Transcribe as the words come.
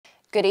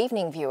Good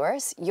evening,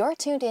 viewers. You're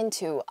tuned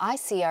into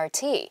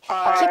ICRT,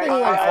 keeping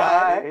you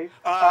informed.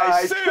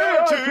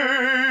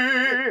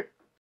 ICRT!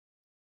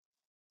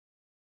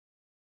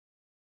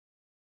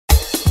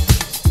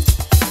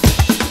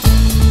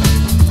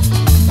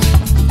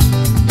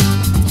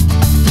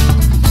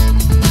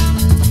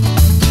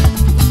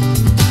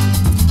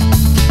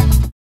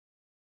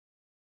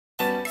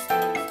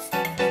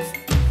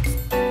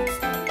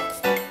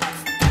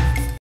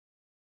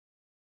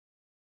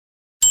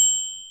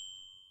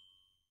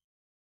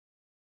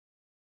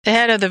 The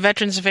head of the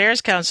Veterans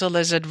Affairs Council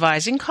is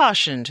advising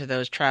caution to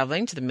those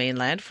traveling to the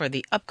mainland for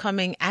the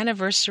upcoming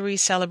anniversary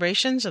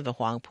celebrations of the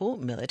Huangpu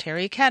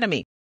Military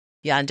Academy.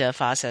 Yan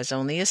Defa says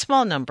only a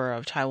small number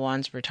of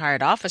Taiwan's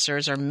retired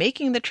officers are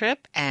making the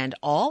trip, and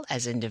all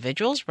as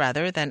individuals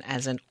rather than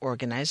as an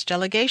organized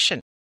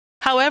delegation.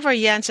 However,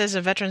 Yan says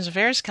the Veterans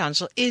Affairs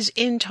Council is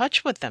in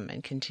touch with them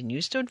and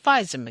continues to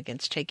advise them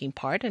against taking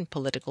part in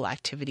political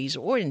activities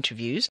or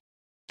interviews.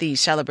 The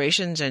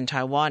celebrations in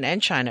Taiwan and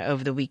China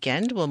over the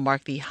weekend will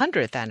mark the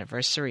 100th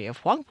anniversary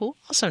of Huangpu,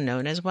 also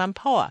known as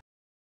Whampoa,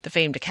 the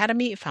famed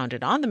academy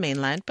founded on the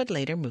mainland but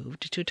later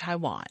moved to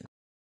Taiwan.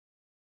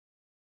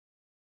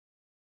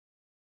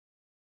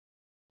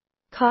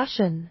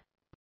 Caution.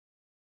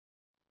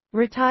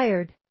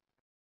 Retired.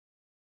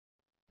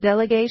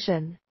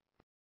 Delegation.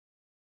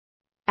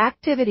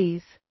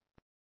 Activities.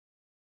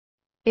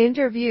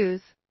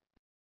 Interviews.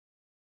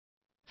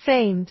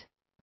 Famed.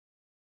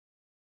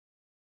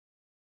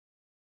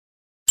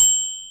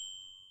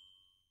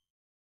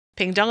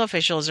 Pingdong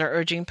officials are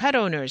urging pet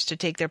owners to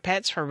take their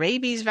pets for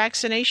rabies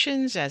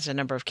vaccinations as a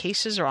number of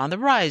cases are on the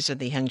rise in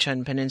the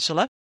Hengchun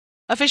Peninsula.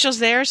 Officials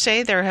there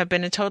say there have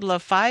been a total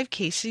of 5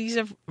 cases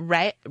of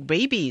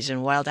rabies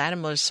in wild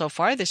animals so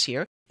far this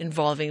year,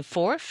 involving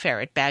 4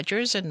 ferret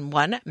badgers and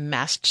 1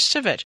 masked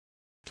civet.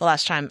 The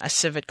last time a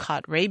civet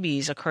caught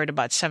rabies occurred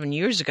about 7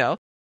 years ago.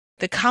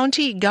 The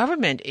county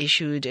government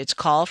issued its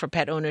call for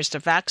pet owners to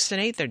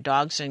vaccinate their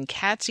dogs and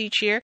cats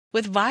each year,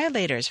 with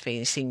violators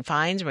facing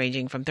fines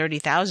ranging from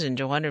 30,000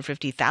 to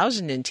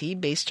 150,000 NT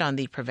based on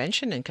the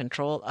Prevention and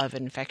Control of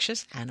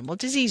Infectious Animal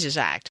Diseases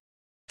Act.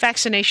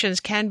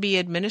 Vaccinations can be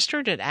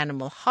administered at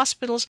animal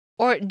hospitals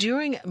or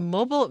during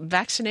mobile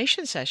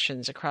vaccination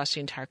sessions across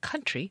the entire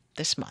country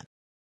this month.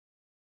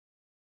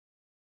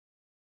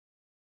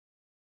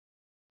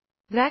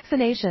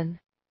 Vaccination.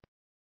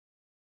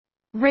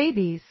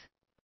 Rabies.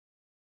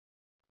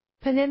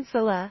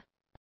 Peninsula.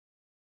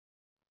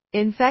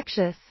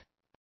 Infectious.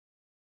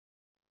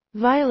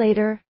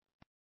 Violator.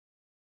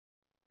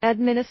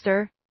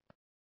 Administer.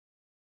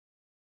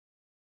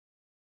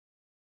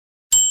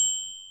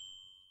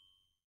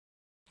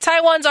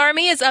 Taiwan's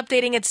army is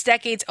updating its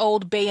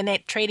decades-old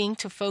bayonet training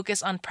to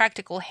focus on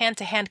practical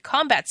hand-to-hand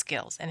combat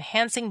skills,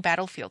 enhancing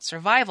battlefield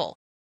survival.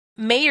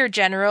 Major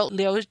General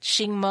Liu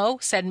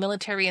Xingmo said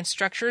military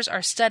instructors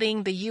are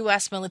studying the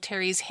U.S.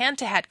 military's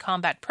hand-to-hand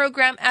combat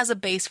program as a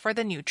base for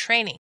the new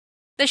training.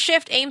 The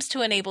shift aims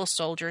to enable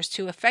soldiers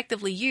to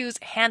effectively use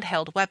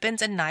handheld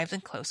weapons and knives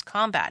in close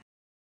combat.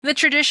 The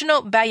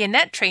traditional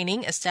bayonet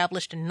training,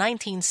 established in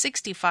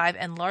 1965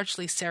 and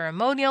largely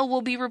ceremonial,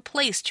 will be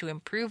replaced to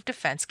improve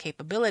defense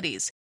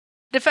capabilities.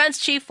 Defense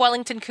Chief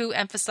Wellington Koo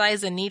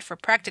emphasized the need for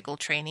practical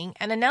training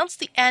and announced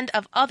the end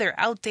of other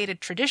outdated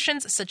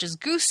traditions such as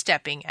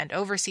goose-stepping and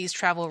overseas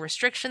travel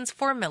restrictions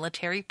for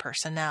military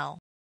personnel.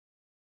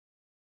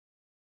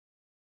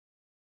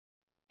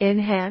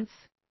 Enhance.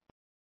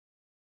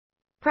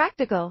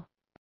 Practical.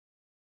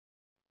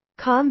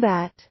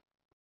 Combat.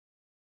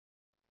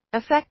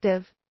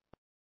 Effective.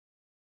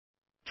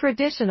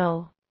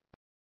 Traditional.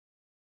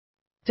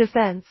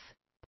 Defense.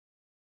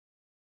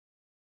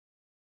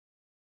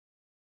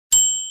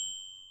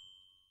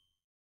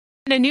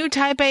 A new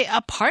Taipei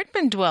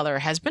apartment dweller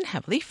has been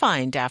heavily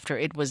fined after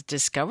it was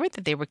discovered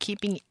that they were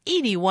keeping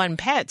 81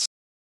 pets.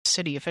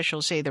 City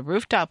officials say the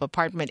rooftop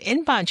apartment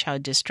in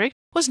Banqiao district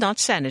was not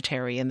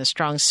sanitary, and the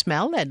strong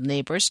smell led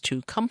neighbors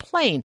to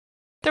complain.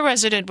 The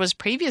resident was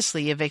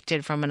previously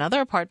evicted from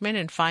another apartment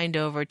and fined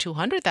over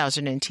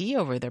 200,000 NT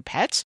over their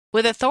pets,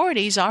 with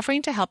authorities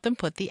offering to help them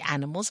put the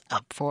animals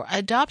up for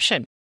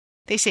adoption.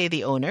 They say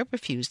the owner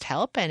refused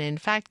help and in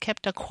fact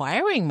kept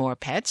acquiring more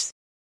pets.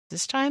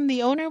 This time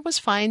the owner was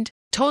fined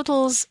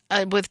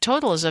with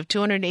totals of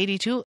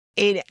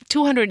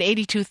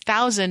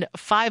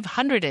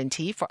 282,500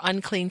 NT for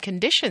unclean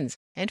conditions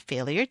and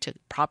failure to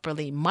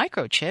properly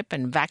microchip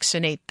and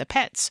vaccinate the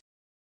pets.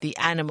 The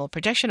Animal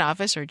Protection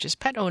Office urges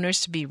pet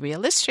owners to be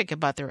realistic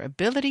about their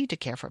ability to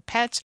care for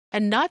pets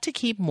and not to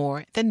keep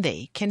more than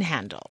they can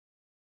handle.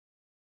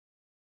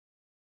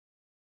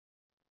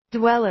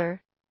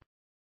 Dweller.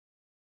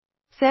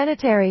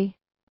 Sanitary.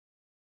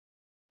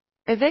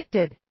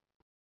 Evicted.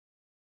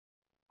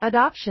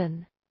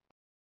 Adoption.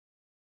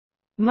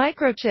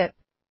 Microchip.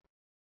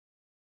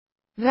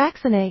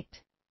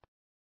 Vaccinate.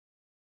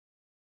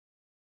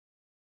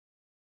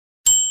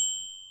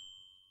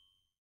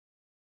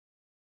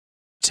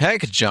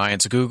 Tech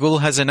giant Google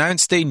has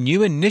announced a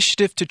new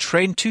initiative to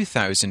train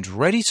 2,000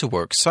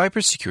 ready-to-work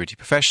cybersecurity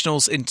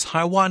professionals in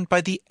Taiwan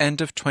by the end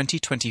of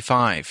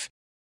 2025.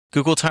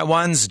 Google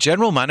Taiwan's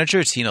general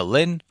manager Tina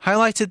Lin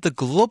highlighted the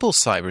global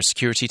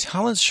cybersecurity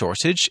talent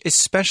shortage,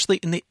 especially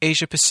in the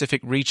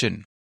Asia-Pacific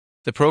region.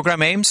 The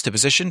program aims to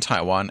position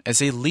Taiwan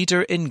as a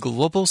leader in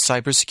global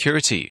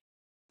cybersecurity.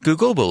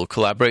 Google will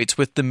collaborate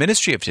with the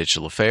Ministry of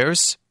Digital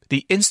Affairs,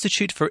 the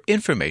Institute for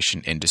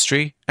Information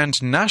Industry, and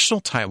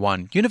National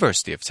Taiwan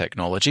University of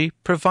Technology,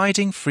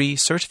 providing free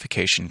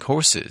certification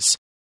courses.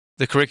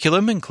 The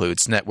curriculum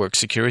includes network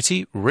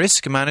security,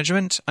 risk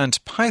management,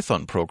 and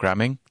Python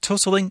programming,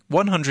 totaling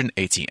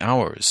 180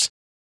 hours.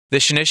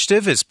 This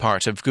initiative is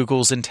part of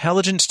Google's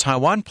Intelligent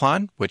Taiwan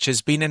Plan, which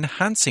has been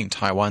enhancing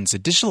Taiwan's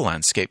digital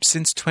landscape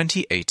since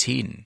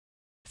 2018.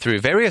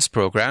 Through various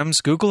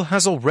programs, Google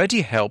has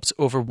already helped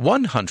over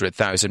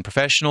 100,000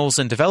 professionals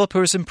and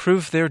developers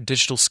improve their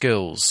digital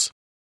skills.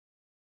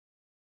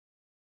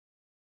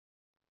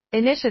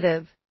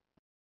 Initiative.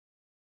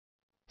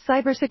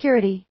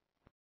 Cybersecurity.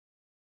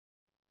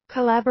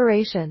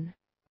 Collaboration.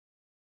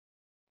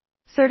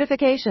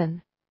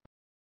 Certification.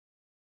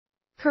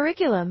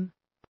 Curriculum.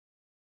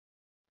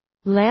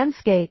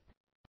 Landscape.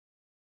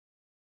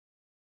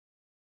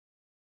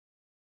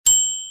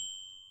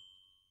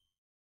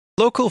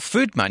 Local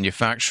food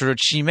manufacturer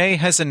Chime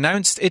has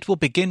announced it will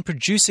begin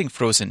producing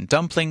frozen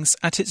dumplings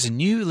at its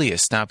newly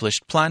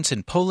established plant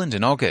in Poland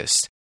in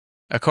August.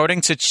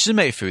 According to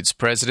Chime Foods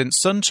President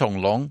Sun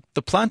Chonglong,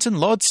 the plant in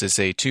Lodz is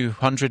a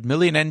 200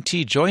 million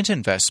NT joint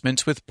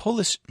investment with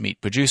Polish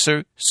meat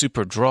producer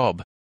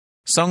Superdrob.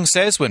 Sung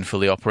says when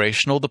fully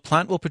operational, the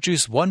plant will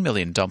produce 1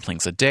 million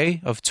dumplings a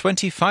day of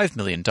 25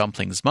 million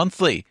dumplings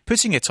monthly,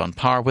 putting it on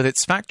par with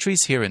its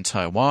factories here in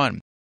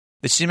Taiwan.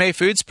 The Chime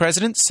Foods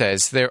president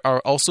says there are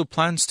also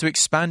plans to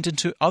expand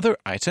into other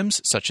items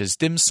such as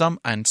dim sum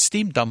and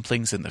steamed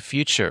dumplings in the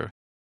future.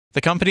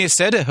 The company has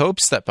said it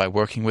hopes that by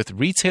working with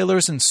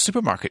retailers and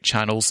supermarket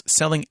channels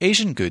selling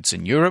Asian goods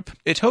in Europe,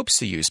 it hopes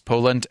to use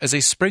Poland as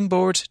a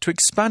springboard to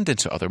expand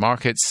into other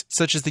markets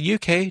such as the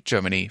UK,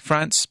 Germany,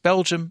 France,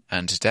 Belgium,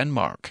 and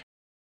Denmark.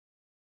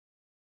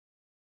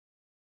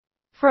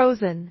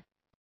 Frozen.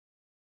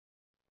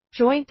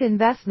 Joint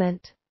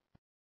investment.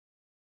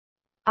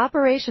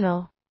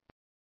 Operational.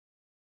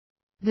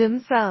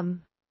 Dim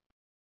sum.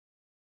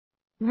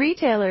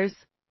 Retailers.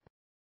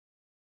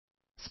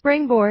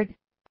 Springboard.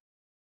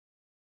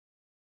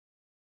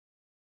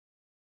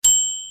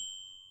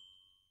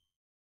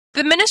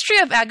 The Ministry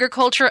of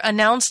Agriculture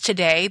announced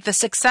today the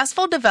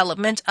successful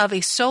development of a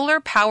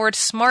solar-powered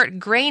smart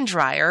grain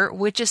dryer,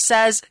 which it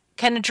says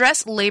can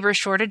address labor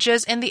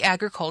shortages in the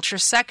agriculture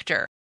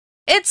sector.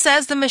 It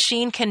says the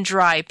machine can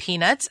dry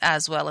peanuts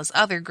as well as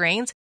other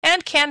grains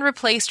and can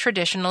replace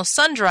traditional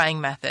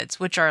sun-drying methods,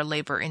 which are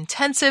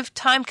labor-intensive,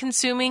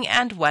 time-consuming,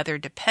 and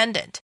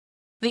weather-dependent.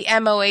 The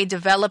MOA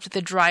developed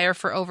the dryer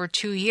for over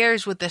 2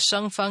 years with the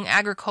Shengfeng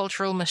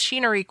Agricultural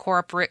Machinery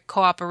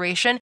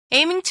Cooperation,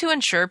 aiming to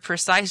ensure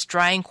precise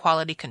drying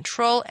quality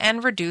control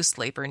and reduce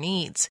labor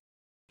needs.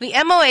 The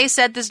MOA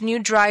said this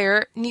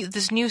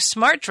new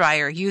smart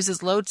dryer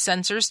uses load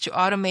sensors to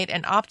automate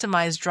and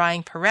optimize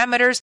drying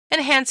parameters,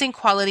 enhancing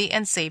quality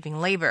and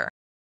saving labor.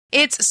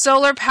 Its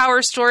solar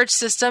power storage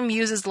system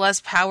uses less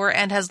power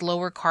and has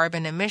lower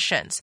carbon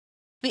emissions.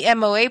 The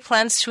MOA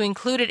plans to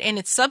include it in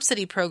its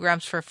subsidy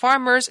programs for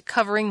farmers,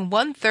 covering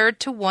 1/3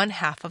 to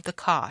 1/2 of the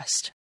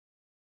cost.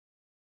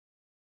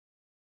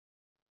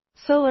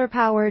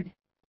 Solar-powered.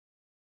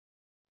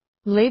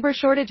 Labor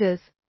shortages.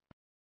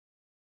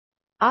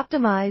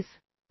 Optimize.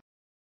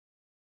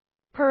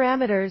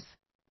 Parameters.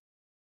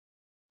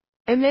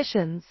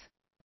 Emissions.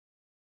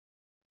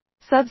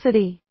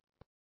 Subsidy.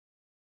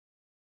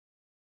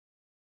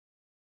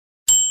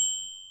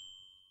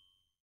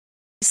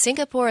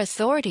 Singapore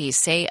authorities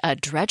say a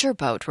dredger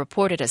boat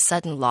reported a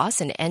sudden loss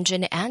in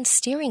engine and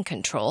steering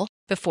control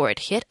before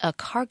it hit a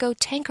cargo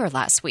tanker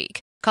last week,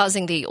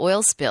 causing the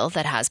oil spill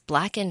that has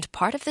blackened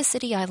part of the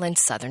city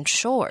island's southern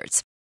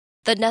shores.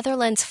 The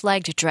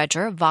Netherlands-flagged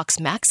dredger Vox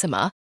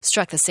Maxima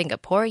struck the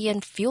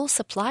Singaporean fuel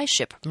supply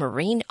ship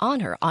Marine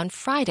Honor on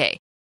Friday.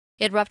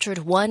 It ruptured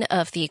one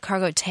of the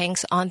cargo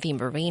tanks on the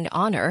Marine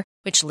Honor,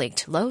 which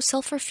leaked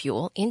low-sulfur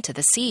fuel into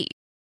the sea.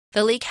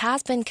 The leak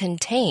has been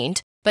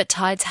contained, but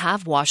tides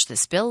have washed the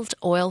spilled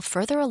oil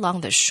further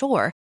along the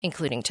shore,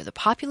 including to the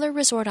popular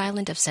resort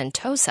island of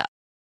Sentosa.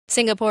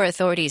 Singapore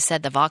authorities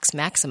said the Vox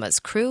Maxima's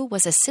crew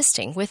was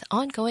assisting with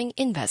ongoing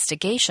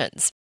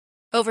investigations.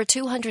 Over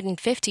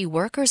 250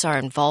 workers are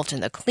involved in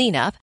the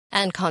cleanup,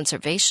 and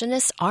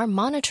conservationists are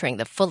monitoring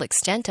the full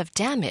extent of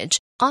damage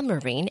on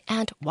marine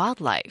and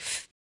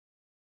wildlife.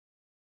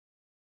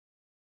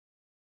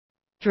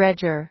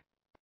 Dredger.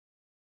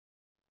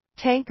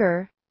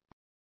 Tanker.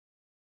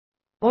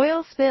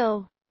 Oil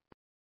spill.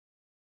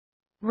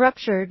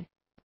 Ruptured.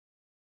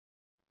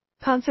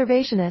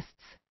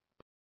 Conservationists.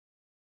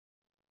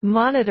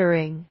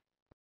 Monitoring.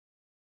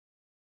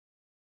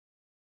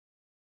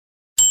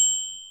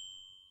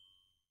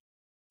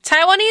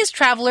 Taiwanese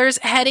travelers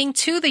heading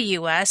to the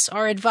U.S.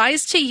 are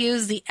advised to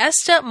use the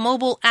ESTA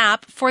mobile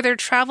app for their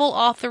travel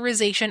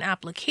authorization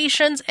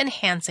applications,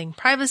 enhancing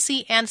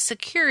privacy and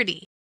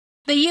security.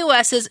 The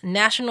U.S.'s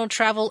National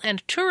Travel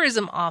and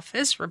Tourism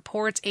Office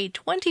reports a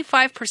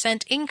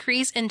 25%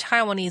 increase in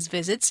Taiwanese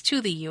visits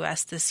to the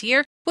U.S. this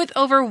year, with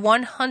over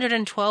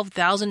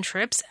 112,000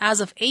 trips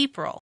as of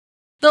April.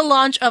 The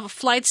launch of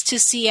flights to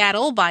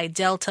Seattle by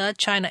Delta,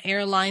 China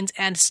Airlines,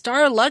 and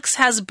Starlux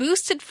has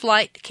boosted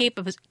flight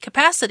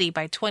capacity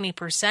by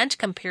 20%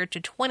 compared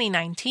to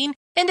 2019,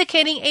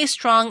 indicating a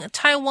strong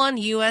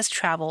Taiwan-U.S.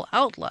 travel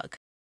outlook.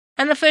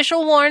 An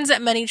official warns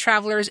that many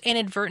travelers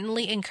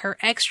inadvertently incur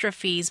extra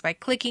fees by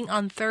clicking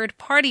on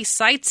third-party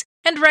sites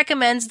and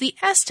recommends the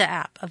ESTA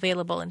app,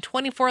 available in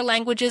 24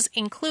 languages,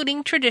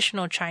 including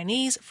traditional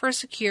Chinese, for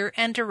secure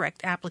and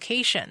direct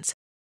applications.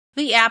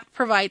 The app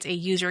provides a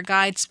user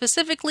guide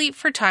specifically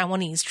for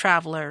Taiwanese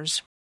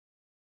travelers.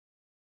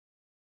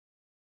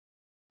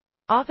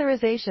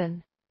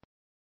 Authorization.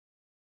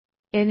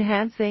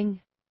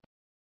 Enhancing.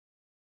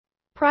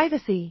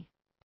 Privacy.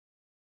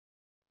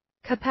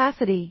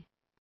 Capacity.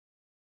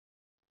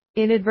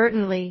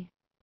 Inadvertently.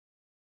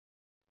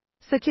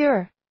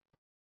 Secure.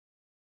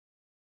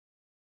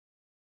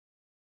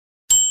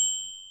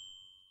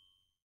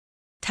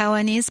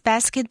 Taiwanese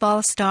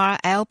basketball star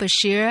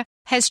Al-Bashir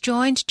has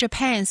joined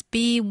Japan's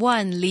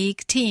B1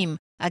 League team,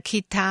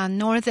 Akita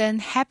Northern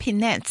Happy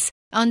Nets,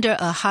 under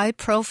a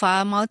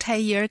high-profile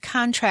multi-year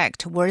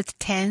contract worth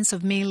tens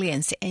of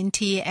millions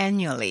NT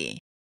annually.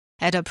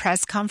 At a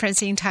press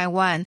conference in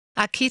Taiwan,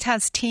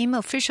 Akita's team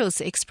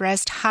officials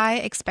expressed high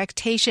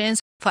expectations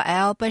for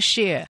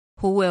Al-Bashir,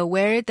 who will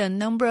wear the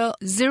number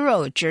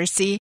 0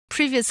 jersey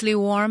previously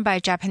worn by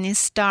Japanese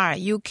star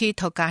Yuki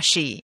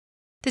Togashi.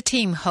 The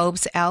team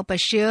hopes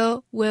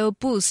Al-Bashir will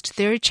boost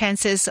their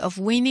chances of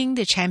winning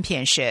the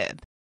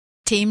championship.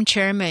 Team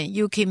chairman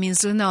Yuki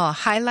Mizuno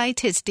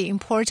highlighted the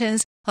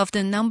importance of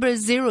the number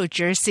 0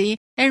 jersey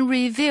and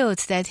revealed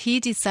that he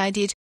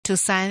decided to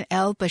sign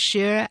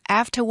Al-Bashir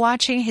after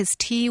watching his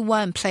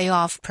T1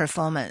 playoff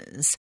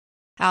performance.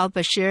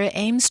 Al-Bashir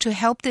aims to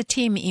help the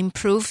team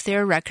improve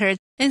their record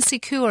and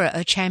secure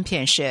a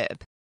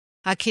championship.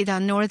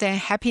 Akita Northern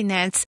Happy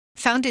Nets,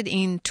 founded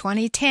in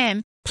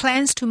 2010,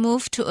 plans to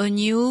move to a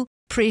new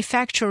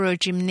prefectural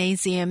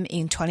gymnasium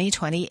in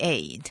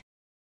 2028.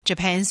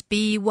 Japan's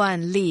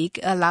B1 League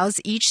allows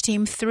each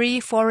team 3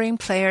 foreign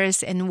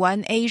players and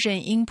 1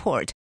 Asian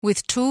import,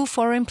 with 2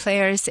 foreign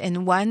players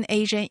and 1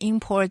 Asian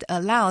import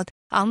allowed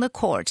on the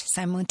court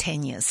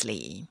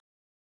simultaneously.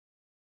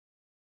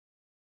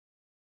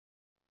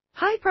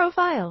 High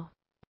profile.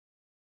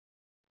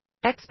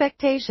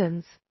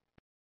 Expectations.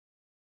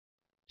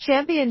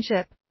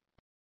 Championship.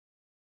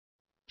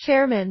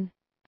 Chairman.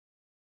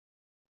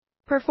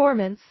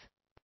 Performance.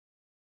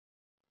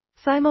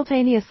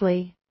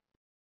 Simultaneously.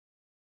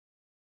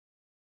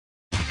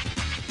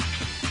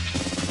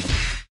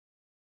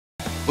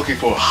 Looking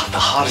for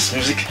the hottest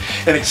music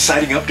and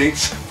exciting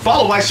updates?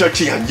 Follow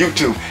ICRT on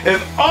YouTube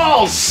and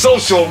all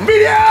social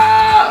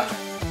media!